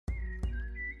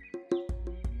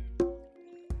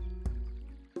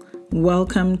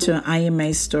Welcome to I Am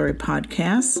My Story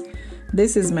podcast.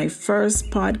 This is my first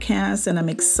podcast, and I'm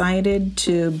excited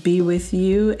to be with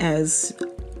you as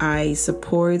I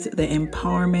support the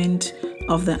empowerment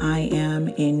of the I Am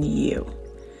in you.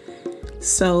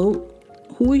 So,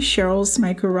 who is Cheryl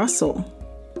Smikey Russell?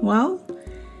 Well,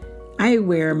 I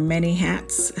wear many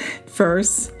hats.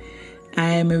 First, I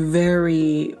am a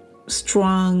very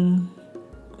strong,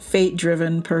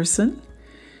 faith-driven person.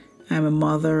 I'm a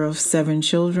mother of 7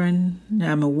 children.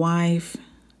 I'm a wife.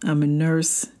 I'm a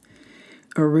nurse,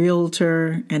 a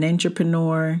realtor, an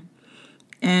entrepreneur,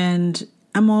 and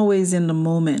I'm always in the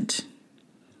moment.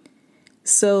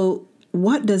 So,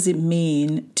 what does it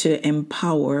mean to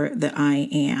empower the I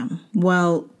am?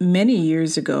 Well, many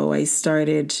years ago, I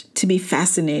started to be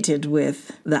fascinated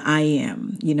with the I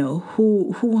am. You know,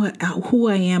 who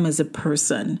I am as a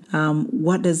person.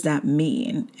 What does that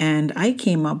mean? And I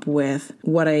came up with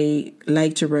what I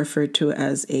like to refer to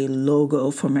as a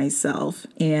logo for myself,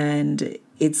 and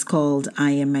it's called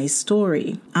I Am My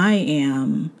Story. I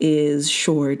am is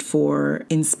short for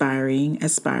inspiring,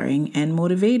 aspiring, and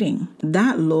motivating.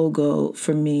 That logo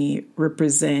for me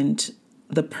represents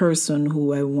the person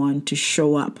who I want to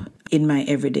show up in my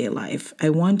everyday life. I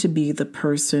want to be the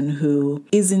person who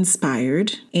is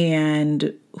inspired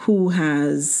and who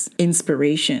has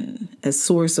inspiration, a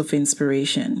source of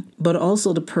inspiration, but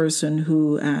also the person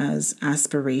who has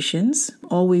aspirations,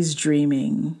 always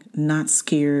dreaming, not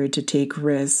scared to take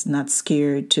risks, not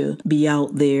scared to be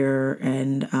out there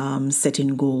and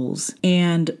setting goals.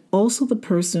 And also the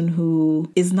person who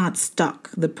is not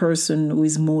stuck, the person who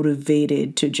is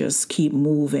motivated to just keep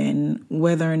moving,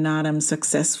 whether or not I'm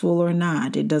successful or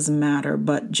not, it doesn't matter,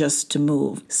 but just to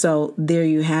move. So there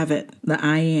you have it, the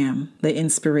I am, the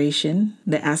inspiration,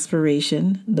 the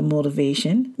aspiration, the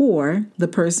motivation, or the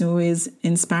person who is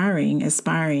inspiring,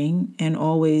 aspiring, and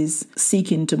always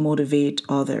seeking to motivate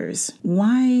others.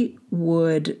 Why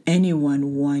would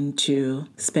anyone want to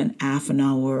spend half an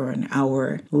hour or an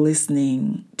hour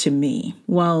listening to me?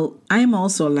 Well, I'm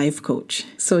also a life coach.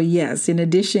 So yes, in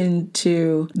addition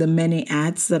to the many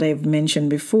hats that I've mentioned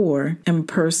before, I'm a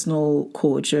personal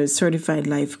coach, a certified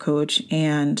life coach,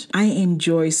 and I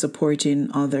enjoy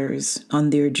supporting others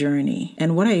on their journey.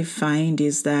 And what I find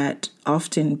is that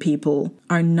often people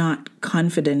are not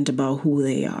confident about who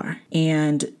they are.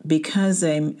 And because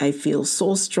I feel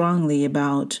so strongly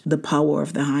about the power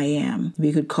of the I am,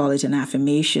 we could call it an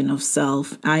affirmation of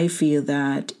self, I feel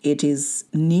that it is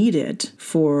needed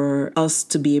for us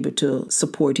to be able to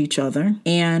support each other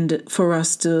and for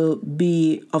us to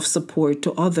be of support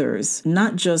to others,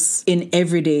 not just in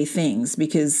everyday things,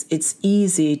 because it's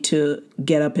easy to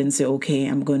get up and say, okay,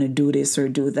 I'm going to do this or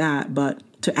do that, but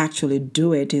to actually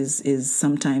do it is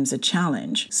sometimes a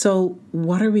challenge. So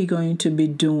what are we going to be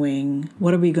doing?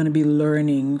 What are we going to be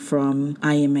learning from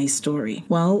I Am My Story?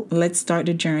 Well, let's start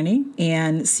the journey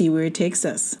and see where it takes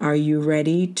us. Are you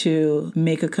ready to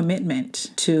make a commitment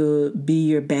to be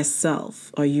your best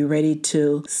self? Are you ready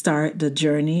to start the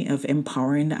journey of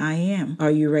empowering the I am? Are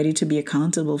you ready to be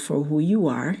accountable for who you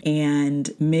are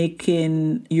and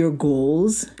making your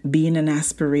goals, being an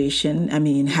aspiration,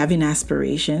 having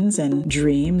aspirations and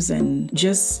dreams, and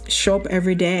just show up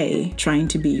every day trying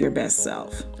to be your best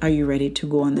self? Are you ready to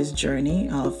go on this journey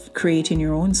of creating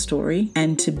your own story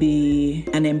and to be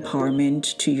an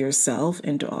empowerment to yourself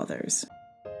and to others?